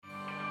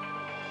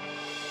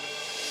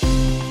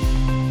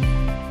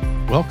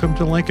Welcome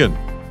to Lincoln.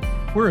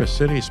 We're a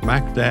city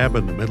smack dab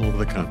in the middle of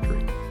the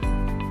country.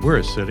 We're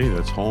a city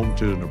that's home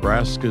to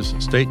Nebraska's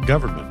state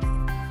government,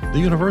 the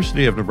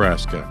University of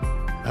Nebraska,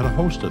 and a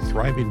host of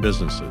thriving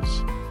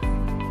businesses.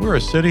 We're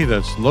a city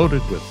that's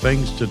loaded with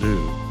things to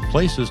do,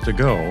 places to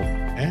go,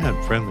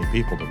 and friendly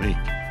people to meet.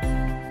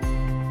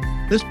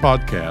 This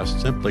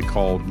podcast, simply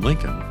called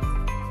Lincoln,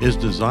 is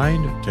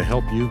designed to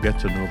help you get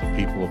to know the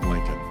people of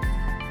Lincoln,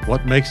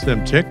 what makes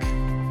them tick,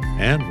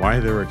 and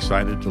why they're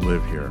excited to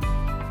live here.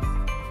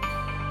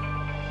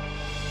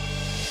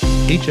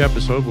 Each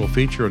episode will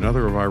feature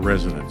another of our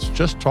residents,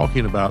 just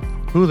talking about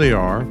who they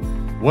are,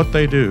 what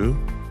they do,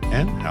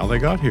 and how they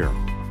got here.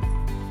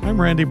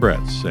 I'm Randy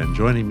Bretz, and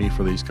joining me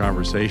for these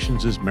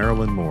conversations is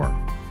Marilyn Moore.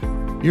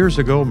 Years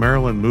ago,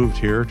 Marilyn moved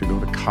here to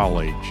go to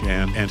college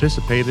and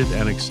anticipated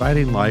an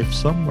exciting life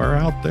somewhere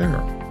out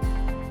there.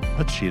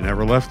 But she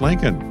never left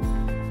Lincoln.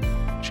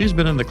 She's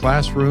been in the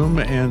classroom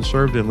and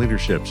served in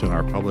leaderships in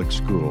our public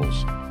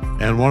schools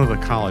and one of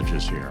the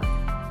colleges here.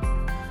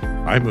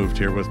 I moved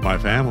here with my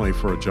family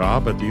for a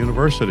job at the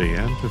university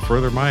and to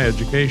further my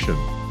education.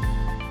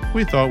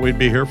 We thought we'd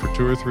be here for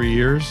 2 or 3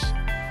 years,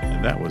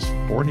 and that was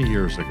 40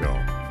 years ago.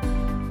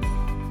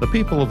 The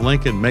people of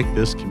Lincoln make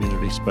this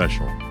community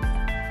special.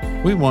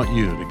 We want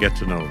you to get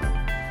to know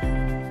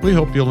them. We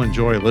hope you'll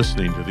enjoy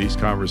listening to these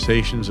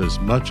conversations as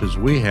much as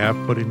we have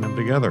putting them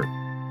together.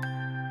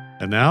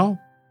 And now,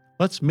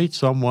 let's meet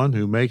someone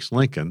who makes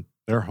Lincoln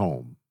their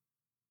home.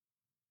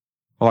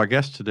 Well, our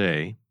guest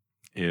today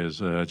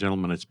is a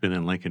gentleman that's been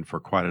in Lincoln for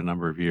quite a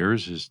number of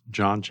years, is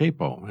John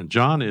Chapo. And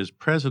John is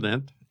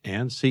president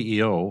and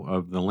CEO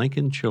of the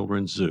Lincoln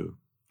Children's Zoo.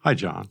 Hi,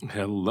 John.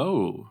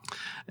 Hello.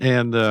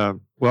 And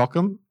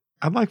welcome.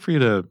 I'd like for you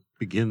to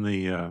begin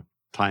the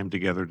time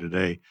together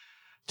today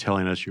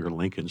telling us your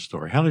Lincoln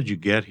story. How did you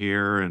get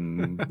here,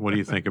 and what do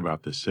you think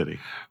about this city?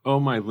 Oh,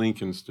 my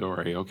Lincoln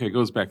story. Okay, it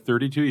goes back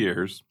 32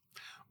 years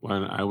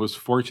when I was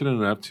fortunate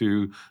enough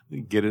to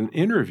get an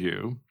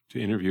interview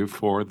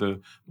for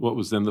what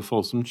was then the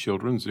Folsom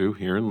Children's Zoo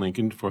here in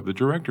Lincoln for the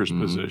director's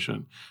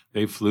position.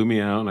 They flew me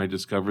out, and I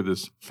discovered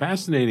this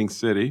fascinating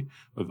city.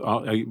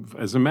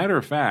 As a matter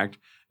of fact,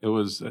 it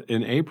was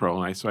in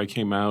April, and so I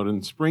came out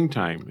in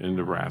springtime in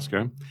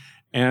Nebraska,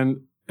 and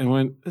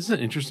went, this is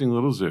an interesting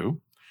little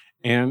zoo,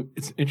 and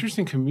it's an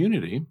interesting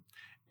community,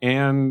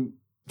 and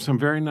some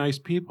very nice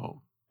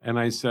people. And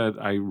I said,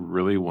 I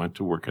really want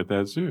to work at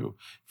that zoo.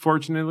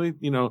 Fortunately,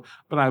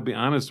 but I'll be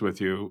honest with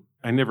you,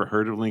 I never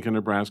heard of Lincoln,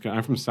 Nebraska.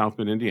 I'm from South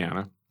Bend,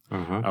 Indiana.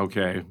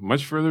 Okay,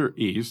 much further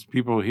east.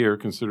 People here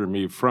consider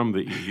me from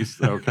the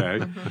east.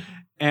 Okay.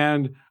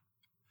 And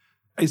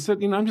I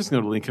said, I'm just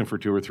going to Lincoln for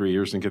 2 or 3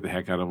 years and get the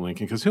heck out of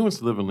Lincoln, because who wants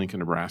to live in Lincoln,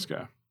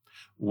 Nebraska?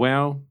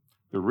 Well,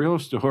 the real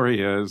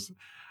story is,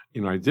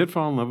 I did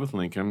fall in love with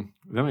Lincoln.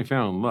 Then I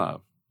fell in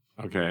love.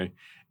 Okay.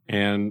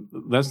 And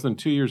less than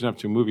 2 years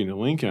after moving to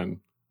Lincoln,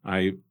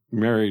 I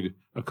married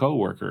a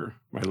coworker,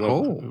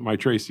 my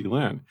Tracy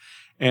Lynn.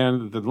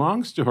 And the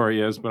long story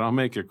is, but I'll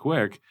make it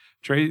quick,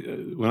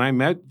 when I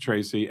met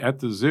Tracy at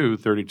the zoo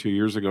 32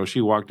 years ago,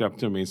 she walked up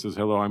to me and says,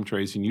 hello, I'm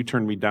Tracy, and you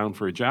turned me down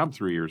for a job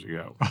 3 years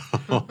ago.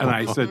 And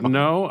I said,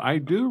 no, I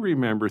do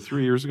remember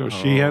 3 years ago.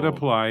 She had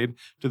applied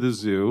to the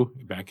zoo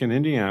back in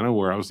Indiana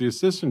where I was the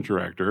assistant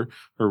director.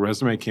 Her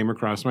resume came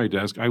across my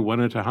desk. I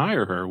wanted to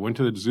hire her. Went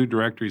to the zoo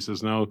director. He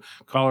says, no,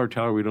 call her,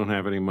 tell her we don't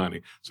have any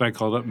money. So I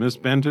called up Miss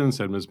Benton,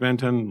 said, Miss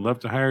Benton,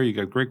 love to hire you. You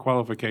got great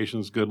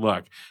qualifications. Good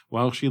luck.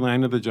 Well, she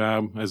landed the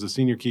job as a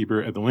senior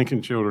keeper at the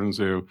Lincoln Children's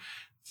Zoo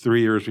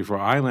 3 years before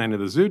I landed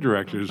the zoo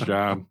director's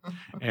job.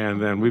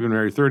 And then we've been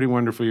married 30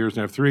 wonderful years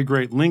and have 3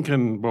 great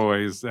Lincoln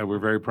boys that we're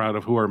very proud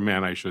of, who are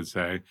men, I should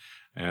say.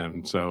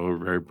 And so we're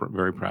very,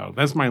 very proud.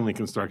 That's my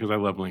Lincoln story, because I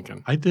love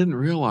Lincoln. I didn't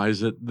realize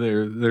that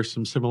there's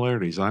some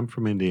similarities. I'm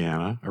from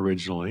Indiana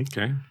originally.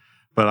 Okay.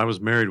 But I was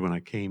married when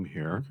I came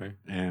here. Okay.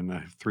 And I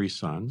have 3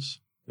 sons.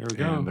 There we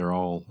go. And they're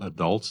all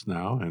adults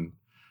now and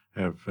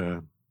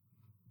have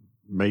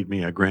made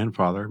me a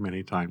grandfather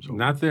many times over.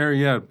 Not there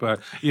yet, but,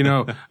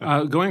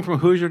 going from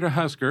Hoosier to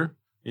Husker,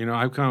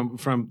 I've come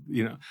from,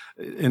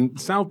 in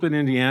South Bend,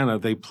 Indiana,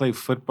 they play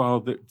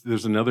football.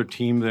 There's another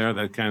team there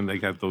that they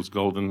got those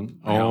golden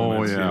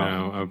helmets,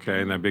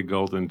 and that big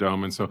golden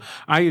dome. And so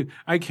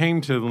I came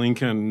to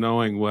Lincoln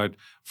knowing what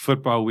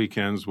football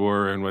weekends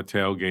were and what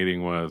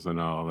tailgating was and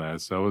all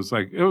that. So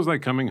it was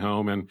like coming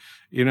home, and,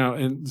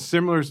 in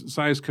similar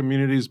sized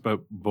communities,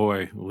 but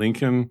boy,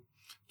 Lincoln,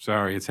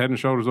 sorry, it's head and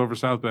shoulders over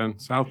South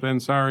Bend. South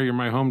Bend, sorry, you're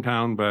my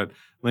hometown, but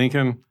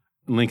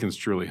Lincoln's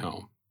truly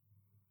home.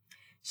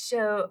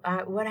 So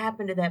what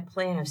happened to that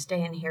plan of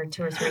staying here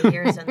 2 or 3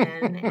 years and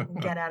then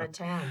get out of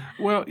town?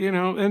 Well,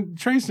 and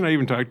Tracy and I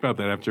even talked about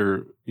that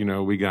after,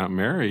 we got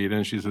married.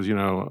 And she says,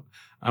 I'm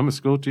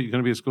going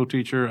to be a school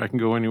teacher. I can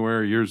go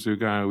anywhere. You're a zoo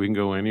guy. We can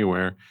go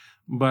anywhere.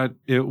 But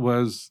it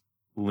was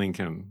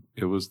Lincoln.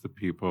 It was the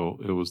people.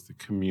 It was the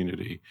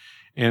community.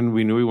 And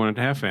we knew we wanted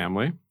to have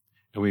family.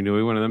 And we knew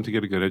we wanted them to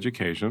get a good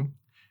education.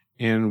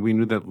 And we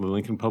knew that the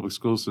Lincoln Public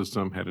School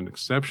System had an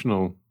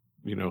exceptional,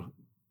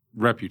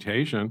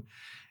 reputation.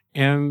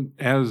 And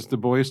as the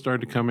boys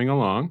started coming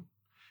along,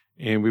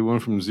 And we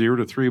went from 0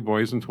 to 3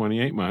 boys in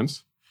 28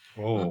 months.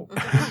 Oh.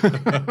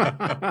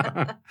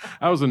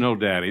 I was an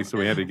old daddy, so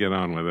we had to get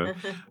on with it.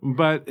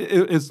 But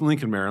it's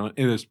Lincoln, Maryland.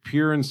 It is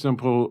pure and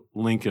simple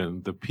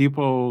Lincoln. The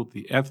people,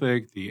 the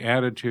ethic, the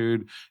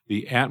attitude,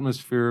 the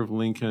atmosphere of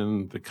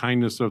Lincoln, the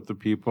kindness of the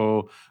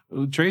people.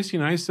 Tracy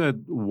and I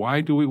said,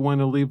 why do we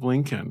want to leave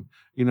Lincoln?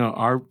 You know,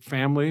 our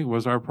family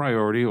was our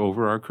priority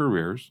over our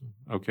careers,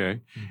 okay?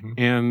 Mm-hmm.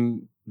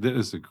 And this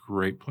is a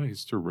great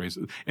place to raise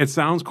it. It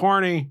sounds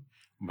corny,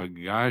 but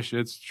gosh,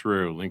 it's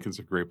true. Lincoln's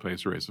a great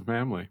place to raise a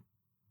family.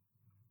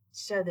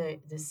 So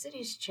the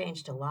city's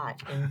changed a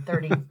lot in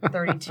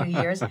 32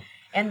 years,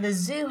 and the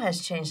zoo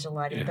has changed a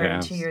lot in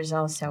 32 years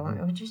also.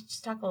 Would you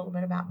just talk a little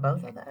bit about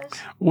both of those?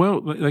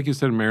 Well, like you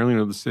said,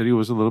 Maryland, the city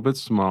was a little bit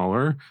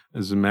smaller.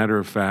 As a matter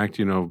of fact,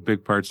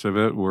 big parts of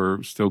it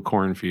were still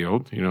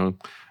cornfield.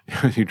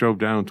 You drove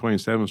down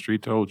 27th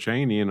Street to Old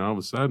Cheney, and all of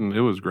a sudden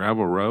it was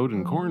gravel road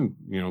and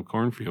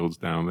cornfields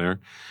down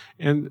there.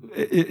 And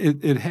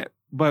it had.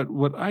 But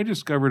what I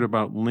discovered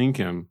about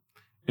Lincoln,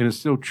 and it's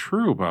still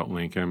true about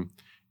Lincoln,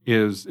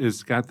 is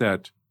it's got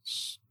that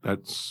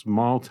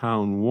small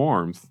town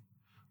warmth,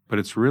 but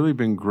it's really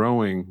been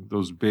growing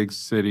those big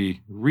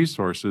city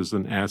resources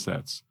and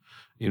assets.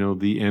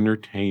 The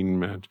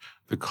entertainment,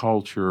 the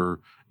culture,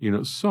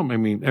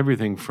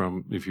 everything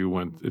from if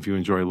you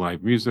enjoy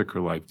live music or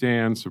live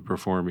dance or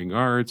performing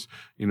arts,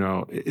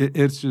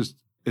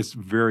 it's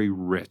very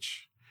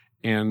rich.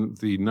 And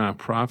the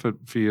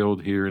nonprofit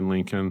field here in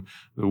Lincoln,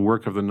 the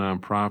work of the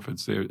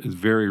nonprofits is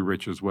very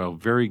rich as well,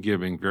 very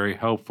giving, very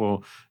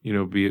helpful,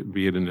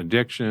 be it an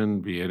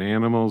addiction, be it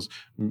animals,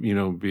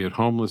 be it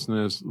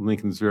homelessness.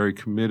 Lincoln's very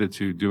committed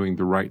to doing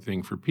the right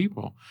thing for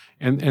people.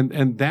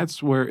 And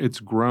that's where it's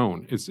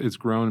grown. It's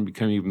grown and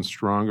become even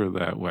stronger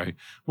that way.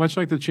 Much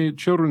like the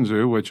Children's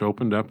Zoo, which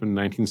opened up in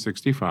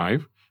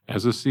 1965.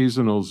 As a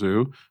seasonal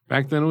zoo.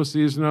 Back then it was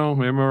seasonal,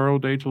 Memorial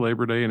Day to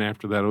Labor Day, and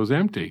after that it was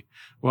empty.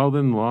 Well,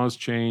 then laws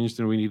changed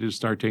and we needed to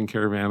start taking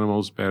care of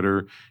animals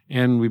better,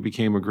 and we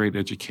became a great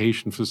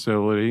education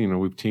facility.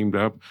 We've teamed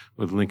up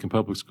with Lincoln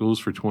Public Schools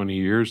for 20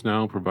 years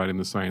now, providing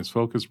the Science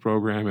Focus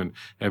program, and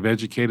have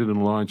educated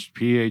and launched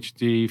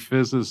PhD,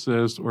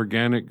 physicists,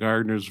 organic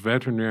gardeners,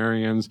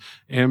 veterinarians,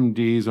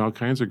 MDs, all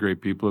kinds of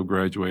great people have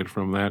graduated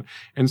from that.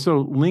 And so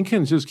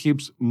Lincoln just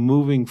keeps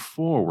moving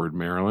forward,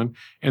 Maryland,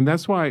 and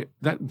that's why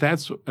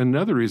that's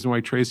another reason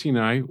why Tracy and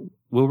I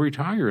will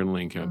retire in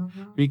Lincoln,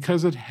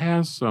 because it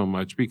has so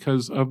much,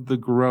 because of the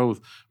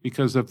growth,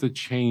 because of the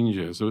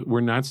changes.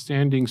 We're not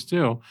standing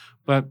still,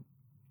 but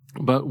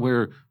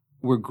we're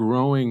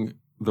growing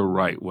the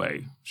right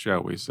way,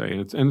 shall we say.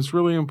 And it's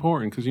really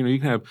important because, you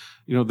can have,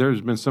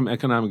 there's been some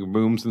economic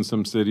booms in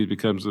some cities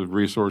because of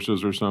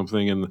resources or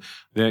something, and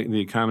the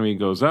economy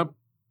goes up,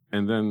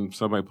 and then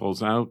somebody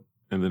pulls out,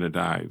 and then it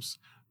dives.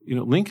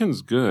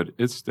 Lincoln's good.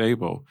 It's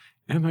stable.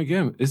 And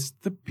again, it's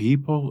the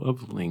people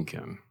of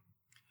Lincoln.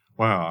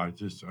 Wow,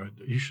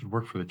 you should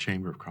work for the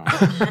Chamber of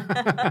Commerce.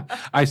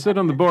 I sit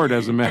on the board,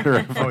 as a matter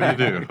of fact. Oh, you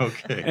do?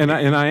 Okay. And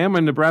I am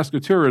a Nebraska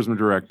tourism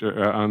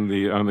director on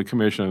the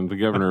commission. The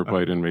governor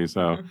played in me,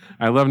 so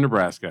I love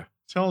Nebraska.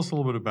 Tell us a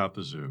little bit about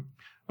the zoo.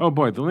 Oh,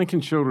 boy, the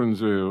Lincoln Children's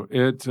Zoo.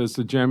 It's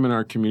a gem in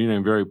our community.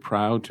 I'm very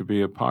proud to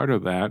be a part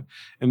of that.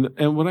 And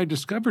what I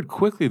discovered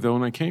quickly, though,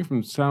 when I came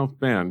from South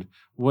Bend,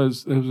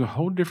 was there was a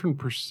whole different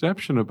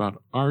perception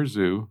about our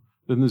zoo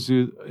than the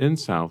zoo in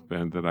South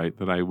Bend that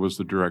I was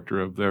the director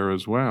of there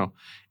as well.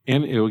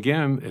 And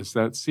again, it's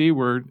that C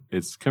word,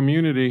 it's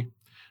community,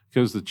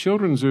 because the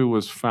Children's Zoo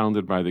was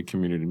founded by the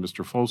community.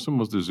 Mr. Folsom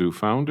was the zoo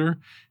founder,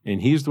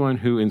 and he's the one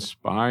who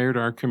inspired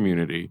our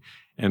community.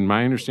 And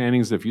my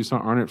understanding is if you saw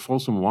Arnett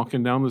Folsom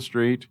walking down the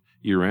street,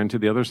 you ran to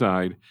the other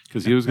side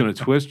because he was going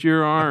to twist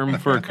your arm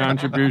for a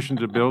contribution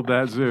to build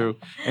that zoo.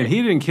 And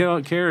he didn't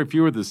care if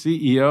you were the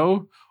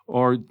CEO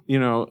or,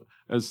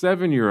 a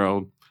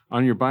 7-year-old.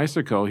 On your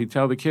bicycle, he'd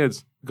tell the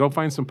kids, go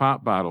find some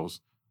pop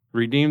bottles,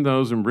 redeem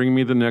those, and bring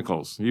me the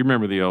nickels. You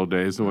remember the old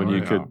days when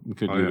you could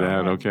do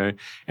that, okay?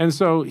 And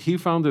so he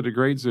founded a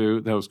great zoo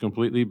that was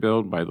completely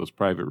built by those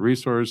private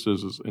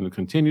resources, and it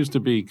continues to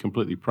be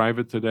completely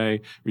private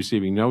today,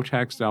 receiving no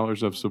tax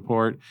dollars of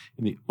support.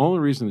 And the only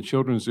reason the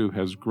Children's Zoo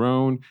has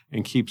grown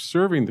and keeps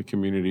serving the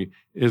community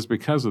is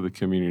because of the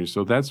community.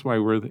 So that's why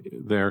we're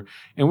there.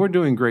 And we're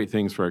doing great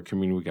things for our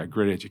community. We got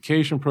great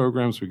education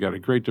programs. We got a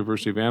great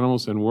diversity of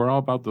animals. And we're all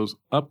about those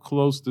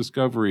up-close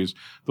discoveries.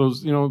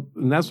 Those,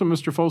 and that's what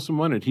Mr. Folsom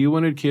wanted. He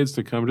wanted kids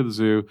to come to the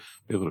zoo,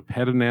 be able to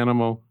pet an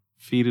animal,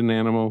 feed an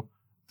animal,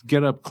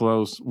 get up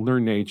close,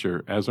 learn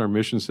nature. As our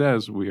mission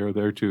says, we are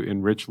there to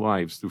enrich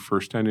lives through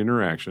first-hand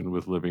interaction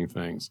with living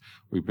things.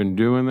 We've been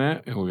doing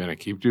that, and we're going to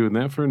keep doing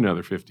that for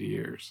another 50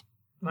 years.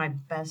 My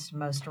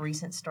most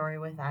recent story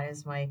with that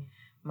is my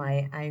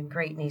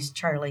great niece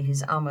Charlie,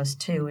 who's almost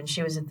 2, and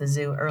she was at the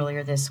zoo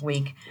earlier this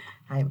week.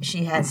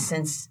 She has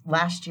since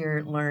last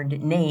year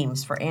learned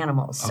names for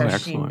animals, so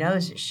she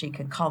knows that she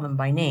could call them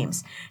by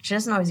names. She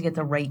doesn't always get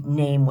the right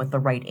name with the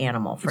right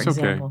animal. For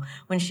example,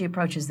 when she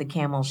approaches the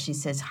camel, she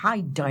says, "Hi,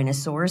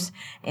 dinosaurs,"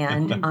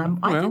 and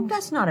I think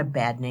that's not a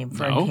bad name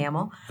for a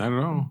camel. I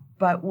don't know.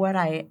 But what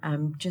I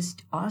am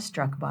just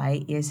awestruck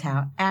by is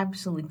how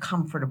absolutely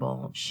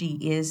comfortable she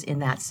is in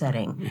that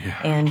setting. Yeah.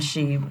 And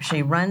she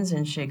runs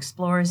and she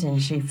explores and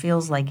she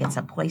feels like it's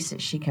a place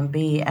that she can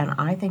be. And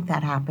I think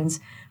that happens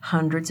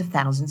hundreds of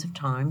thousands of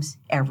times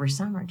every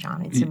summer,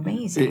 John. It's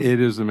amazing. It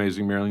is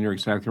amazing, Marilyn. You're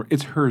exactly right.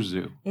 It's her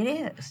zoo. It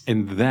is.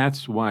 And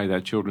that's why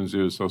that children's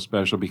zoo is so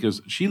special,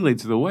 because she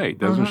leads the way,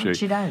 doesn't she?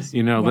 She does.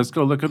 Let's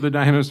go look at the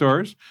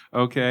dinosaurs,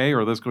 okay?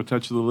 Or let's go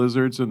touch the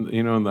lizards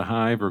in the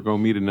hive, or go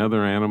meet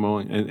another animal.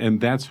 And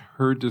that's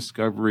her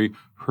discovery,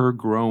 her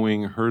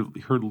growing, her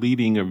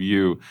leading of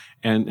you.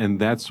 And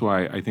that's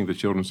why I think the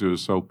children's zoo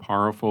is so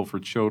powerful for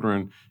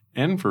children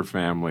and for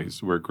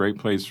families. We're a great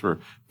place for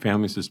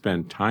families to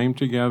spend time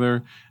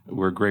together.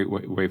 We're a great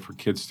way for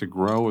kids to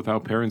grow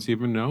without parents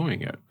even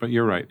knowing it. But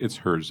you're right, it's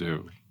her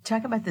zoo.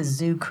 Talk about the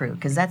zoo crew,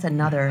 because that's at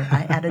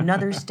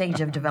another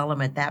stage of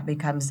development, that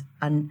becomes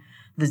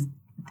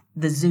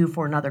the zoo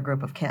for another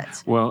group of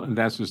kids. Well, and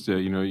that's just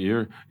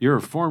you're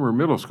a former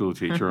middle school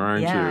teacher,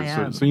 aren't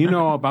Yeah, you? So you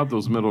know all about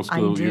those middle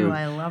school I do. youth.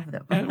 I love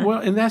them.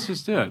 And that's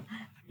just it.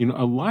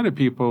 A lot of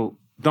people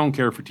don't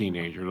care for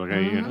teenagers.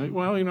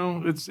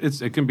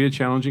 It can be a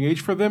challenging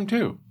age for them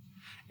too.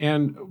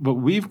 But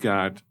we've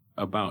got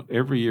about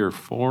every year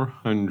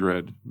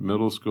 400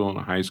 middle school and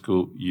high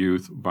school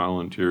youth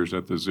volunteers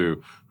at the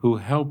zoo who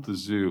help the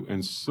zoo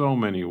in so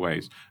many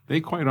ways.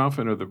 They quite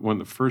often are one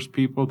of the first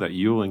people that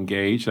you'll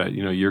engage, that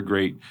your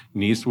great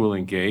niece will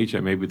engage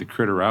at maybe the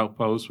Critter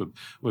Outpost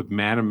with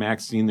Madame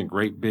Maxine, the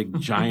great big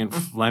giant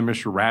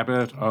Flemish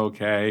rabbit,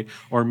 okay,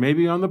 or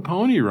maybe on the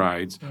pony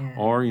rides,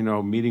 or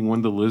meeting one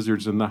of the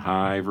lizards in the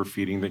hive, or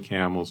feeding the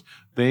camels.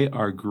 They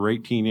are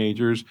great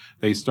teenagers.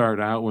 They start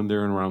out when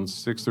they're in around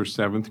 6th or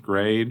 7th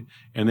grade,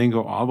 and then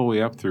go all the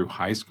way up through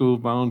high school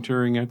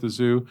volunteering at the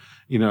zoo.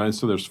 And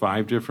so there's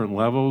 5 different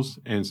levels,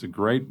 and it's a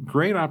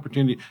great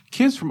opportunity.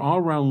 Kids from all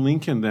around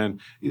Lincoln, then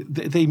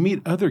they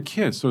meet other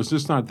kids, so it's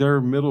just not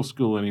their middle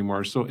school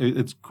anymore. So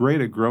it's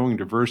great at growing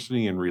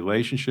diversity and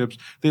relationships.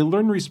 They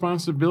learn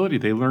responsibility.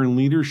 They learn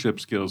leadership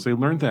skills. They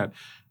learn that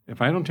if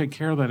I don't take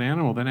care of that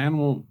animal,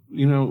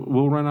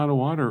 will run out of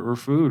water or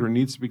food, or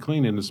needs to be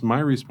cleaned, and it's my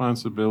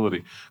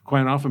responsibility.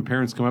 Quite often,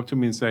 parents come up to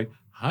me and say,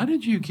 "How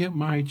did you get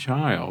my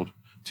child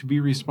to be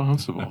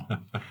responsible?"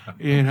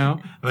 They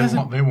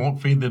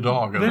won't feed the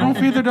dog. They don't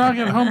feed the dog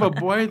at home, but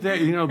boy,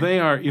 they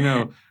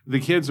are. The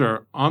kids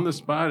are on the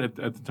spot at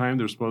the time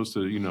they're supposed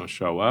to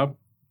show up,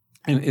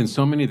 and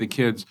so many of the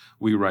kids,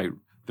 we write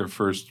their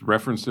first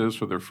references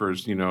for their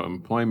first,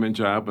 employment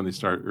job when they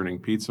start earning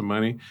pizza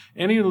money.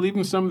 And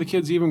even some of the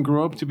kids even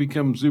grow up to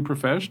become zoo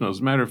professionals.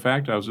 As a matter of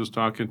fact, I was just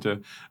talking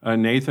to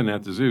Nathan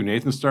at the zoo.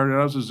 Nathan started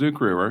out as a zoo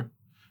career.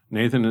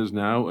 Nathan is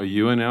now a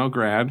UNL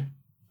grad,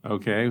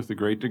 okay, with a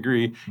great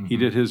degree. Mm-hmm. He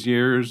did his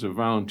years of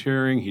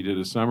volunteering. He did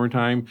his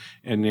summertime.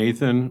 And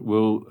Nathan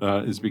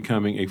is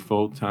becoming a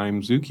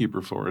full-time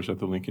zookeeper for us at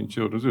the Lincoln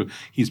Children's Zoo.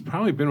 He's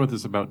probably been with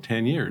us about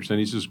 10 years, and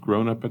he's just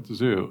grown up at the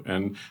zoo.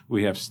 And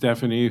we have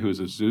Stephanie,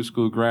 who's a zoo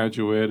school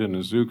graduate and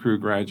a zoo crew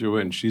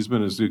graduate, and she's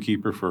been a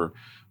zookeeper for,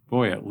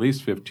 at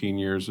least 15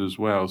 years as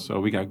well. So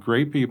we got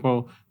great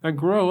people that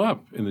grow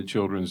up in the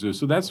children's zoo.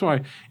 So that's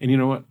why, and you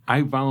know what?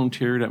 I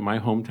volunteered at my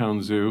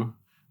hometown zoo,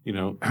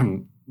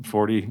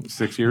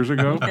 46 years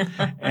ago,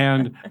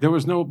 and there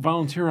was no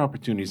volunteer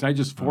opportunities. I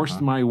just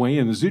forced my way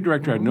in. The zoo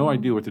director had no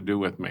idea what to do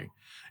with me.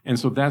 And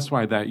so that's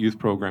why that youth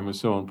program is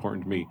so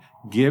important to me.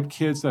 Give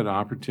kids that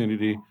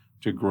opportunity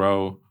to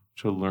grow,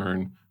 to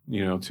learn,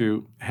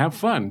 to have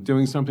fun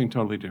doing something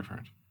totally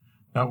different.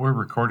 Now, we're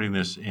recording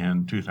this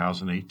in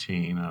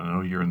 2018. I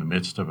know you're in the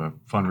midst of a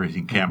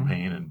fundraising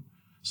campaign, and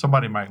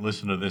somebody might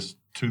listen to this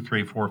 2,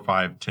 3, 4,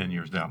 5, 10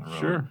 years down the road.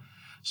 Sure.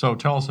 So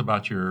tell us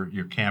about your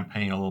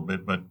campaign a little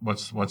bit, but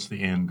what's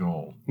the end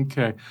goal?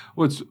 Okay.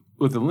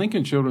 With the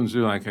Lincoln Children's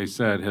Zoo, like I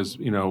said,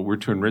 we're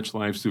to enrich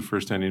lives through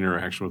first-hand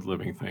interaction with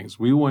living things.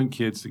 We want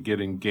kids to get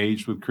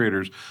engaged with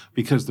critters,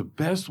 because the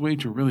best way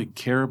to really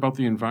care about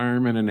the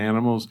environment and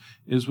animals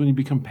is when you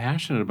become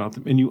passionate about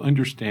them and you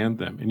understand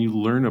them and you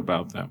learn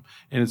about them.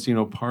 And it's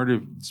part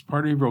of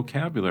your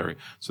vocabulary.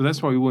 So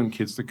that's why we want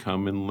kids to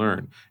come and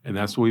learn. And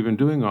that's what we've been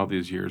doing all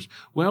these years.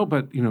 Well,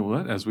 but you know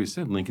what? As we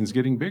said, Lincoln's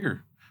getting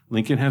bigger.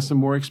 Lincoln has some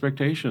more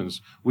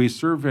expectations. We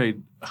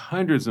surveyed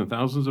hundreds and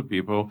thousands of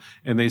people,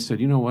 and they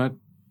said, you know what,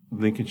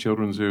 Lincoln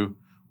Children's Zoo,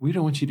 we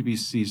don't want you to be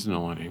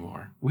seasonal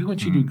anymore. We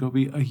want you to go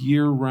be a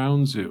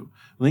year-round zoo.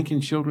 Lincoln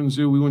Children's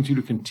Zoo, we want you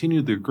to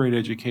continue the great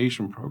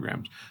education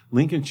programs.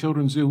 Lincoln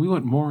Children's Zoo, we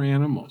want more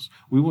animals.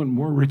 We want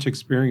more rich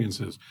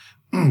experiences.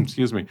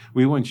 Excuse me.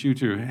 We want you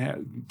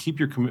to keep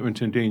your commitment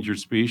to endangered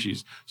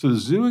species. So the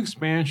zoo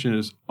expansion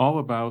is all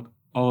about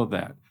all of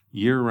that.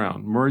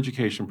 Year-round, more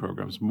education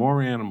programs,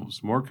 more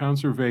animals, more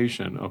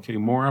conservation,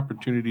 more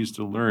opportunities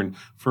to learn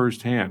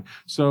firsthand.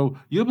 So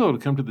you'll be able to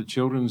come to the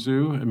Children's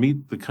Zoo and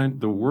meet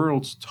the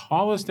world's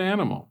tallest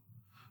animal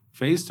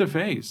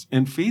face-to-face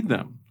and feed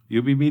them.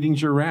 You'll be meeting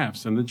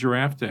giraffes on the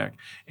giraffe deck.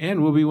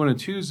 And we'll be one of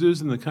 2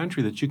 zoos in the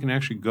country that you can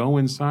actually go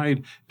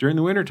inside during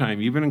the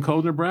wintertime. Even in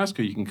cold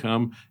Nebraska, you can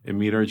come and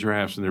meet our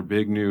giraffes in their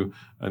big new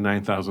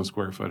 9,000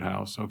 square foot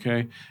house,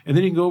 okay? And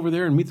then you can go over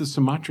there and meet the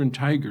Sumatran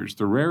tigers,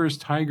 the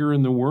rarest tiger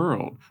in the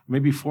world.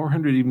 Maybe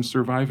 400 even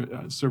survive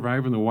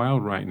in the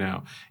wild right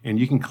now. And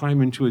you can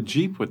climb into a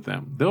Jeep with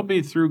them. They'll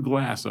be through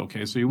glass,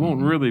 okay? So you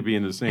won't really be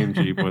in the same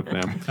Jeep with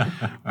them.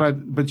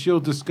 But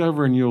you'll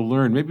discover and you'll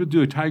learn. Maybe you'll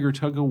do a tiger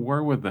tug of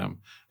war with them.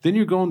 Then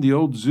you go in the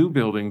old zoo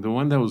building, the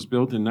one that was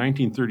built in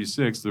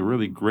 1936, the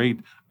really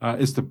great,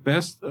 is the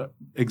best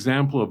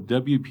example of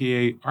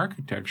WPA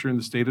architecture in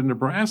the state of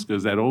Nebraska.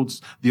 Is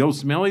the old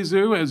smelly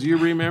zoo, as you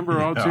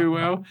remember all too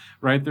well,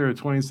 right there at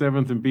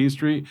 27th and B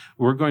Street.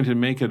 We're going to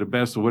make it the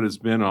best of what it's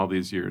been all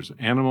these years.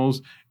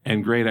 Animals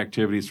and great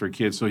activities for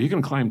kids. So you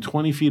can climb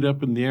 20 feet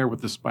up in the air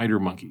with the spider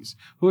monkeys,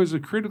 who is a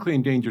critically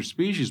endangered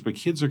species, but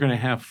kids are going to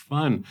have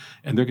fun,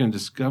 and they're going to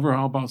discover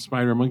all about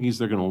spider monkeys.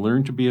 They're going to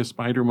learn to be a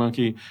spider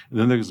monkey. And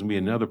then there's going to be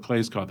another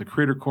place called the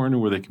Critter Corner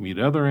where they can meet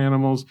other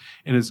animals,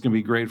 and it's going to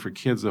be great for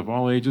kids of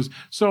all ages.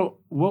 So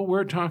what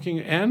we're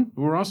talking, and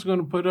we're also going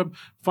to put up,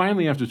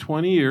 finally, after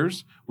 20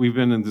 years, we've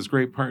been in this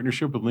great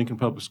partnership with Lincoln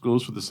Public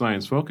Schools for the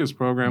Science Focus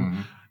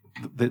program.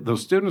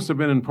 Those students have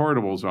been in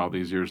portables all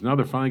these years. Now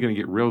they're finally going to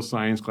get real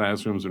science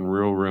classrooms and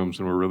real rooms,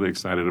 and we're really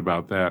excited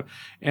about that.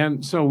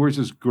 And so we're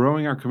just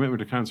growing our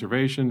commitment to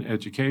conservation,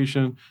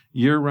 education,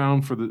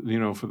 year-round for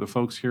the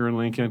folks here in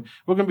Lincoln.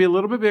 We're going to be a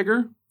little bit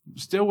bigger,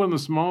 still one of the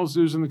smallest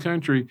zoos in the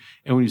country.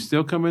 And when you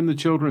still come in the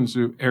children's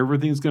zoo,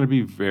 everything's going to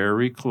be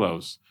very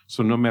close.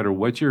 So no matter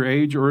what your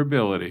age or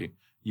ability,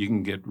 you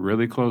can get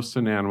really close to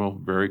an animal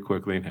very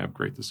quickly and have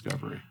great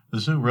discovery. The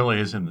zoo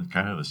really is in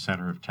kind of the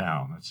center of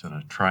town. It's in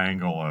a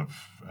triangle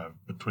of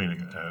between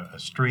a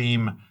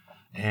stream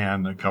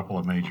and a couple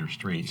of major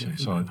streets. And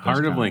so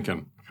Heart of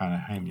Lincoln. Kind of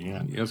handy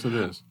in. Yes, it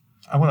is.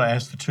 I want to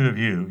ask the two of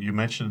you. You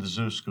mentioned the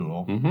zoo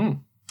school. Mm-hmm.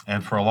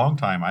 And for a long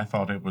time, I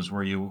thought it was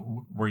where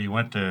you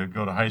went to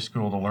go to high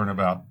school to learn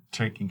about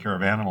taking care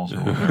of animals.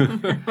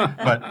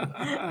 But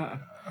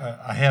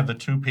I have the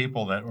two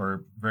people that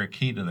were very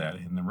key to that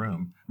in the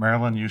room.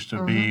 Marilyn used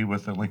to be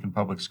with the Lincoln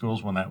Public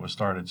Schools when that was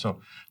started.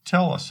 So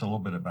tell us a little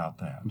bit about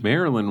that.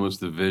 Marilyn was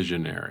the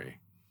visionary.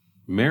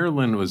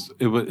 Marilyn was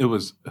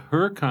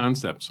her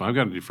concept. So I've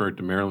got to defer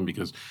to Marilyn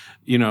because,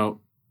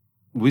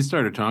 we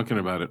started talking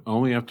about it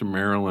only after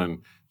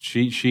Marilyn.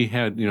 She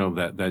had,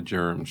 that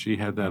germ. She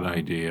had that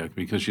idea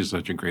because she's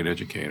such a great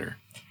educator.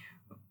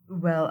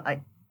 Well,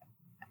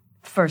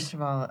 first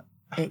of all,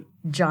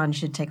 John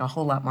should take a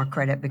whole lot more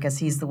credit because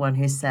he's the one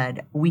who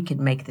said we could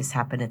make this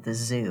happen at the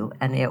zoo,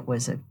 and it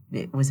was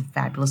a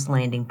fabulous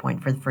landing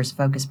point for the first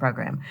Focus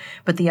program.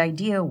 But the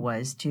idea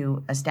was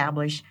to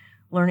establish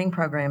learning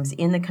programs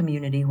in the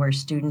community where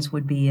students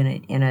would be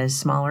in a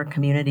smaller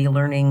community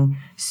learning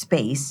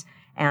space,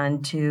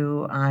 and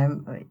to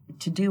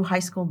do high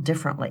school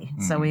differently.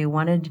 Mm-hmm. So we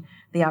wanted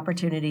the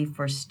opportunity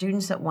for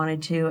students that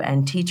wanted to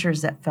and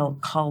teachers that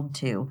felt called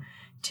to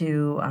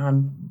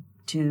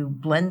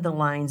blend the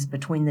lines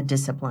between the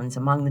disciplines,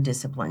 among the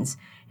disciplines,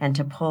 and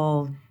to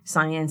pull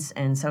science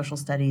and social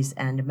studies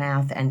and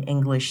math and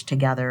English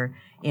together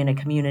in a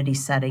community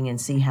setting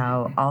and see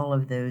how all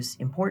of those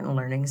important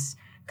learnings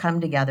come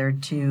together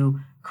to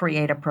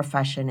create a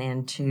profession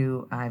and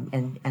to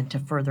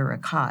further a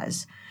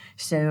cause.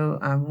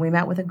 So we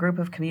met with a group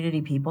of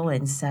community people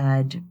and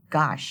said,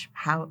 gosh,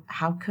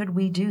 how could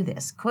we do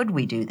this? Could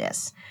we do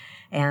this?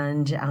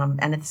 And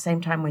at the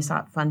same time, we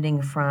sought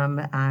funding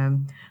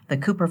from the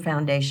Cooper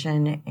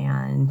Foundation,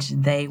 and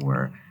they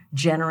were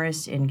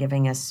generous in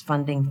giving us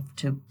funding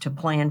to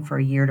plan for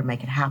a year to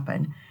make it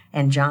happen.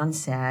 And John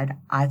said,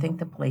 I think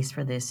the place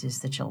for this is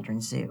the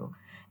Children's Zoo,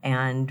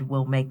 and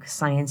we'll make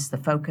science the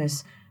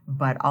focus,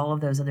 but all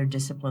of those other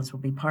disciplines will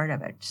be part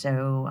of it.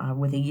 So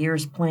with a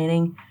year's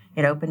planning,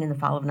 it opened in the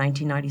fall of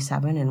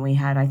 1997, and we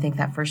had, I think,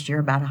 that first year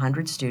about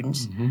 100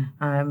 students,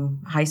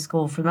 high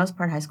school, for the most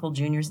part, high school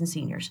juniors and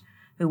seniors,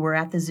 who were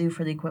at the zoo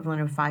for the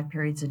equivalent of 5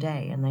 periods a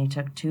day. And they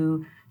took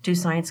two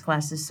science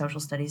classes, social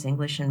studies,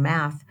 English, and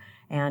math.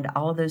 And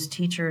all of those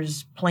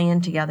teachers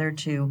planned together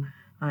to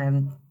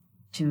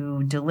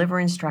deliver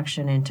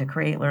instruction and to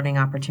create learning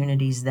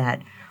opportunities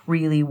that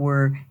really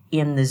were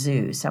in the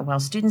zoo. So while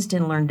students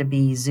didn't learn to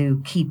be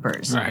zoo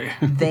keepers, right.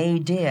 They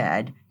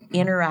did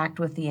interact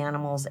with the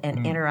animals and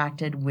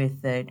interacted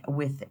with the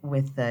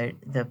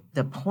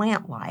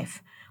plant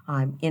life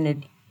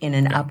in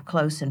an up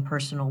close and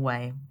personal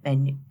way.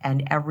 And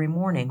every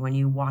morning when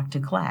you walked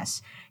to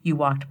class, you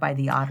walked by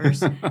the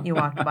otters, you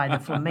walked by the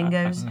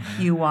flamingos,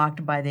 you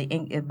walked by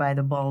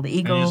the bald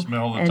eagle, and you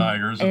smell the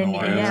tigers and the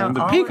lions and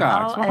the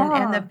peacocks,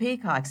 and the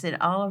peacocks and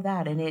all of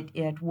that. And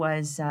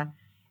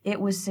it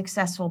was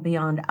successful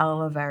beyond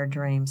all of our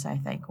dreams, I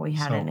think. We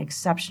had an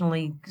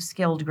exceptionally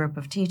skilled group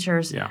of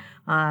teachers,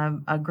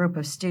 a group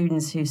of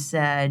students who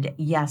said,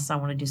 yes, I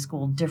want to do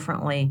school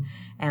differently.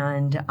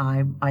 And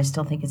I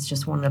still think it's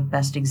just one of the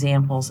best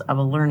examples of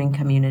a learning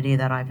community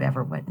that I've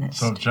ever witnessed.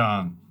 So,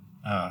 John,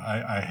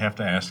 I have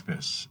to ask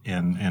this.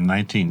 In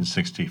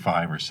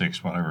 1965 or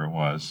 6, whatever it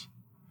was,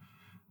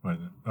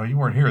 Oh, you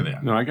weren't here then.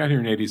 No, I got here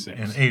in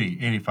 86. In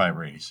 85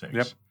 or 86.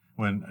 Yep.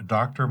 When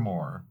Dr.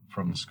 Moore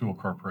from the school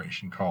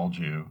corporation called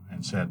you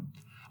and said,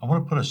 I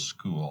want to put a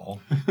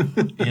school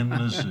in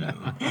the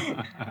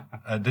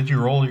zoo. Did you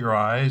roll your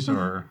eyes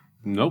or?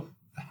 Nope.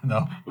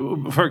 No.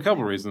 For a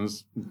couple of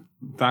reasons.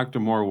 Dr.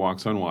 Moore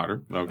walks on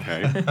water,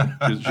 okay?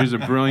 She's a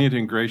brilliant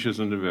and gracious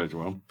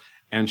individual,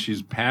 and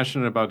she's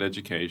passionate about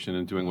education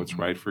and doing what's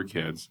right for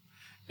kids.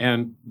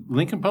 And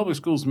Lincoln Public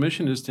Schools'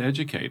 mission is to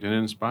educate and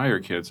inspire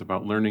kids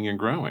about learning and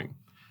growing.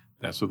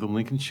 That's what the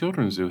Lincoln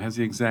Children's Zoo has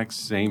the exact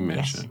same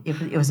mission. Yes,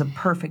 it was a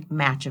perfect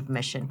match of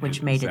mission,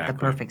 which made it the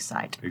perfect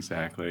site.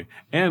 Exactly.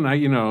 And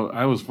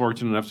I was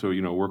fortunate enough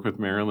to, work with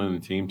Marilyn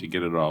and the team to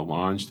get it all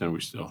launched, and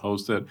we still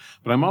host it.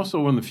 But I'm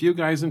also one of the few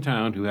guys in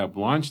town who have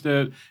launched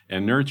it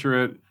and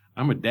nurture it.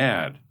 I'm a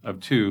dad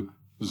of 2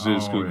 zoo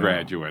school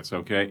graduates,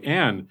 okay?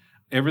 And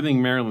everything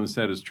Marilyn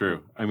said is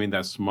true. I mean,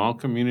 that small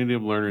community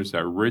of learners,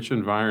 that rich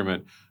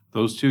environment,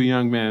 those 2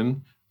 young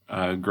men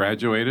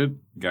graduated,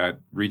 got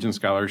Regent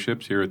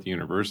scholarships here at the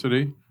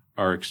university,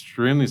 are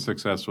extremely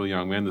successful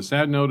young men. The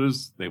sad note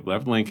is they've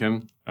left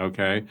Lincoln,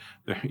 okay?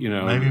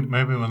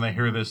 Maybe when they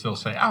hear this, they'll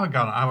say, I want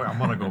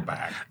to go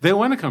back. They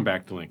want to come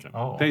back to Lincoln.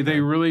 Oh, okay. They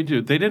really do.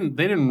 They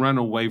didn't run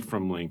away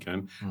from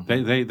Lincoln.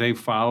 Mm-hmm. They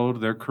followed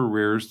their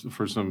careers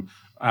for some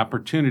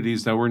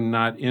opportunities that were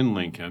not in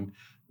Lincoln.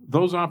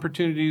 Those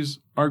opportunities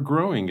are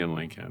growing in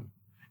Lincoln.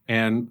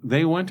 And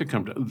they want to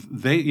come to,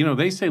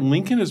 they say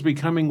Lincoln is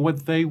becoming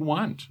what they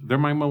want. They're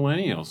my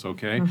millennials,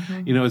 okay?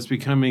 Mm-hmm. It's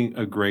becoming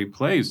a great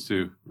place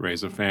to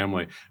raise a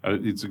family.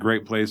 It's a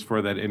great place for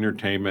that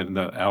entertainment and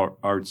the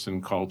arts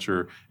and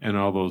culture and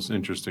all those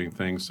interesting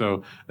things.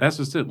 So that's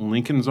just it.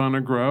 Lincoln's on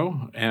a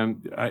grow.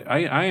 And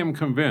I am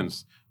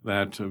convinced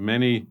that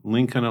many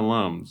Lincoln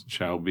alums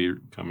shall be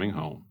coming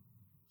home.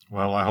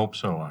 Well, I hope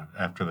so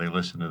after they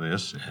listen to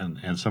this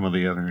and some of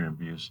the other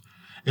interviews.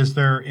 Is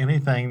there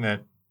anything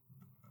that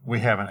we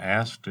haven't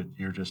asked that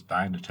you're just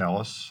dying to tell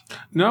us?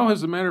 No,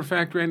 as a matter of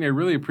fact, Randy, I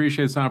really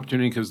appreciate this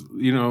opportunity because,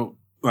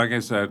 like I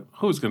said,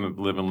 who's going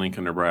to live in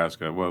Lincoln,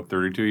 Nebraska? Well,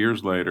 32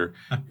 years later,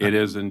 it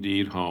is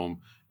indeed home.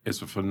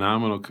 It's a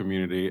phenomenal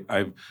community.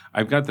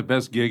 I've got the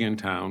best gig in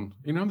town.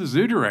 I'm the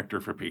zoo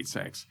director, for Pete's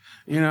sakes.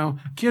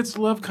 Kids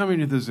love coming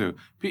to the zoo.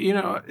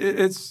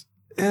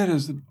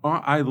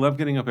 I love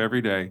getting up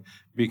every day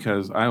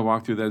because I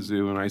walk through that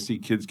zoo and I see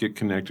kids get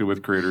connected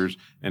with critters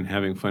and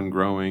having fun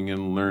growing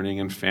and learning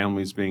and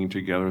families being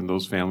together and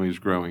those families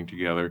growing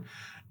together.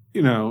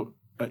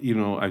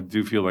 I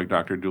do feel like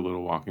Dr.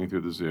 Doolittle walking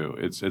through the zoo.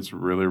 It's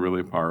really,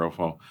 really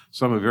powerful.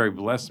 So I'm a very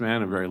blessed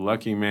man, a very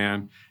lucky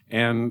man.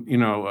 And,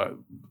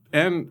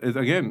 and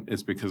again,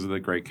 it's because of the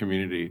great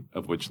community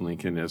of which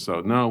Lincoln is.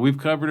 So, no, we've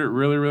covered it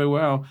really, really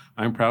well.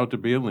 I'm proud to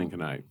be a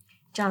Lincolnite.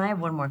 John, I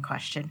have one more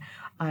question.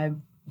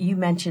 You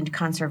mentioned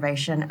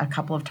conservation a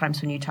couple of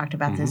times when you talked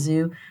about the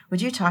zoo.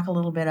 Would you talk a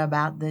little bit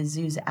about the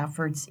zoo's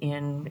efforts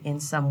in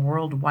some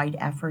worldwide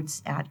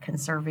efforts at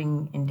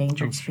conserving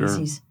endangered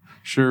species?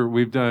 Sure.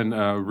 We've done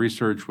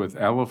research with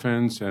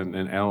elephants and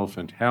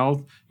elephant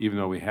health. Even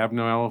though we have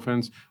no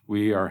elephants,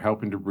 we are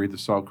helping to breed the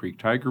Salt Creek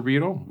tiger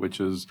beetle, which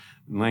is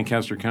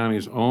Lancaster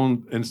County's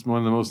own, it's one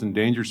of the most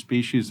endangered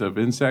species of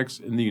insects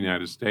in the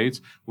United States.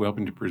 We're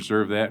helping to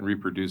preserve that and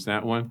reproduce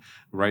that one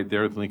right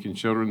there at the Lincoln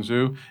Children's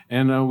Zoo.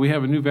 And we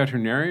have a new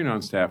veterinarian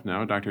on staff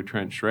now, Dr.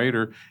 Trent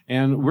Schrader,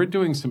 and we're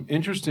doing some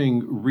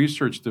interesting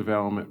research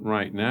development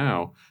right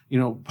now.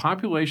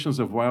 Populations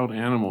of wild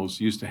animals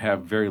used to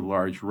have very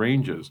large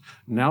ranges.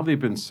 Now they've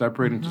been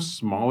separated into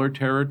smaller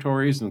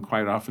territories, and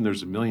quite often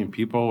there's 1 million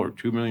people or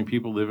 2 million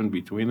people living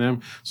between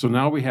them. So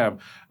now we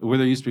have, where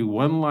there used to be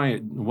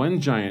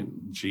one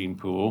giant gene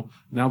pool,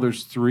 now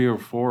there's 3 or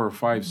 4 or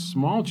 5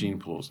 small gene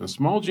pools. And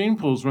small gene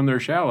pools, when they're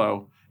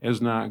shallow,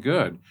 is not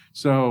good.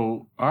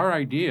 So our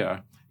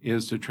idea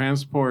is to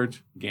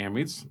transport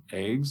gametes,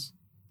 eggs,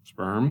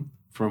 sperm,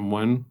 from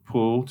one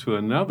pool to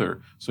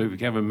another. So if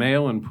you have a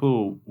male in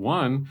pool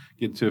 1,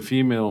 get to a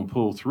female in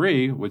pool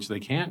 3, which they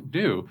can't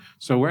do.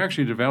 So we're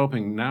actually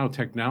developing now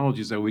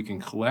technologies that we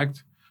can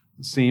collect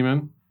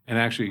semen and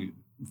actually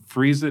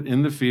freeze it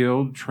in the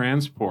field,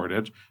 transport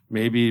it,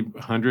 maybe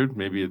 100,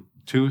 maybe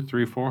 200,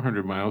 300,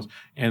 400 miles,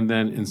 and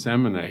then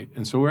inseminate.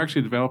 And so we're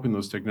actually developing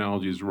those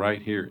technologies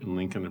right here in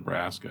Lincoln,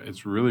 Nebraska.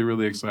 It's really,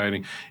 really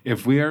exciting.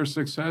 If we are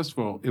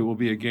successful, it will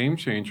be a game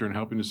changer in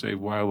helping to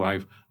save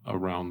wildlife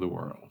around the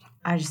world.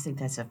 I just think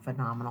that's a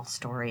phenomenal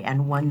story,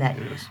 and one that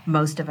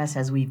most of us,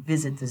 as we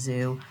visit the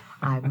zoo,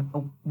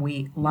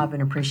 we love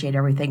and appreciate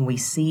everything we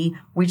see.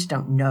 We just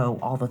don't know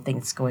all the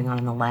things going on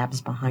in the labs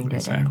behind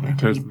it, and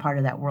to be part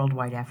of that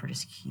worldwide effort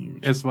is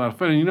huge. It's a lot of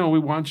fun. And, we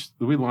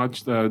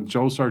launched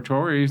Joel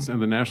Sartori's and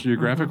the National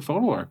Geographic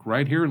Photo Arc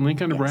right here in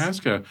Lincoln,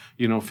 Nebraska,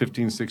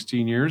 15,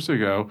 16 years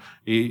ago.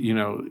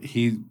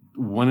 He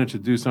wanted to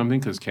do something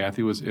because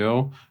Kathy was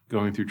ill,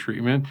 going through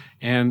treatment,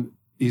 and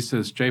he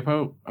says,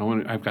 Chapo,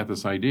 I've got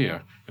this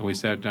idea. And we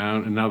sat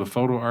down, and now the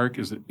Photo Arc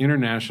is an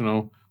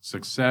international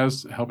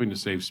success, helping to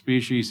save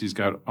species. He's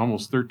got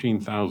almost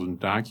 13,000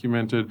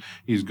 documented.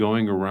 He's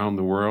going around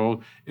the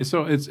world. And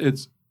so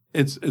it's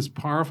it's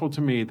powerful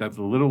to me that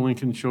the Little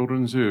Lincoln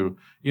Children's Zoo,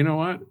 you know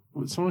what?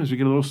 Sometimes we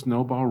get a little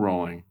snowball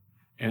rolling,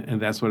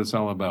 and that's what it's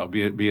all about.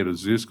 Be it a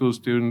zoo school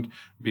student,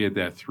 be it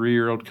that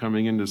 3-year-old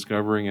coming in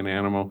discovering an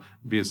animal,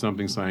 be it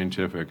something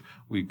scientific,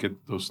 we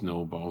get those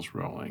snowballs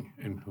rolling,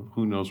 and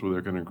who knows where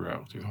they're going to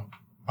grow to.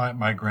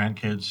 My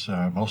grandkids,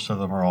 most of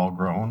them are all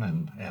grown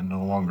and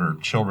no longer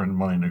children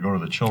wanting to go to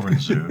the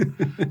children's zoo.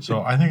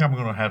 So I think I'm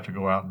going to have to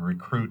go out and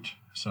recruit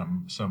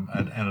some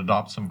and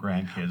adopt some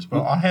grandkids.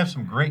 But I'll have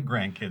some great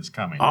grandkids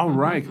coming. All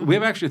right.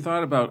 We've actually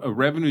thought about a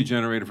revenue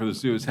generator for the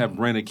zoo is have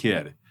rent a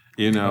kid.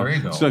 You know, there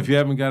you go. So if you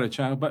haven't got a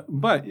child, but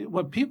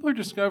what people are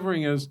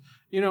discovering is,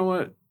 you know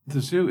what? The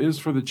zoo is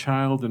for the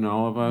child in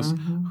all of us.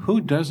 Mm-hmm.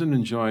 Who doesn't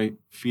enjoy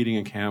feeding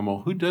a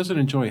camel? Who doesn't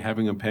enjoy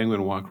having a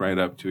penguin walk right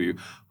up to you?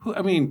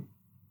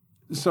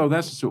 So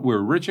we're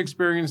a rich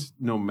experience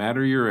no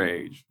matter your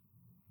age.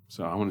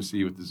 So I want to see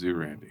you at the zoo,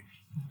 Randy.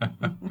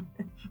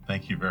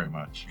 Thank you very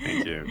much.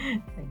 Thank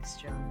you. Thanks,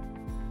 John.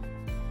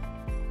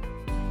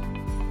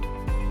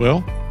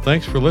 Well,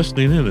 thanks for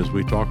listening in as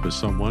we talk with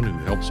someone who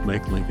helps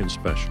make Lincoln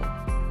special.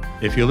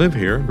 If you live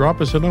here,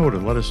 drop us a note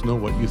and let us know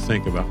what you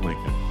think about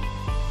Lincoln.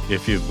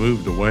 If you've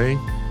moved away,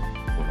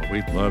 well,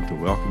 we'd love to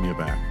welcome you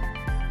back.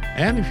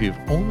 And if you've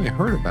only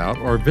heard about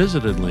or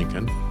visited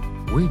Lincoln,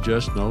 we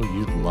just know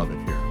you'd love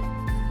it here.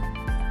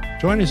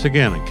 Join us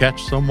again and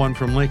catch someone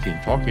from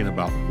Lincoln talking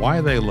about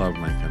why they love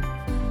Lincoln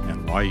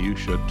and why you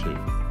should too.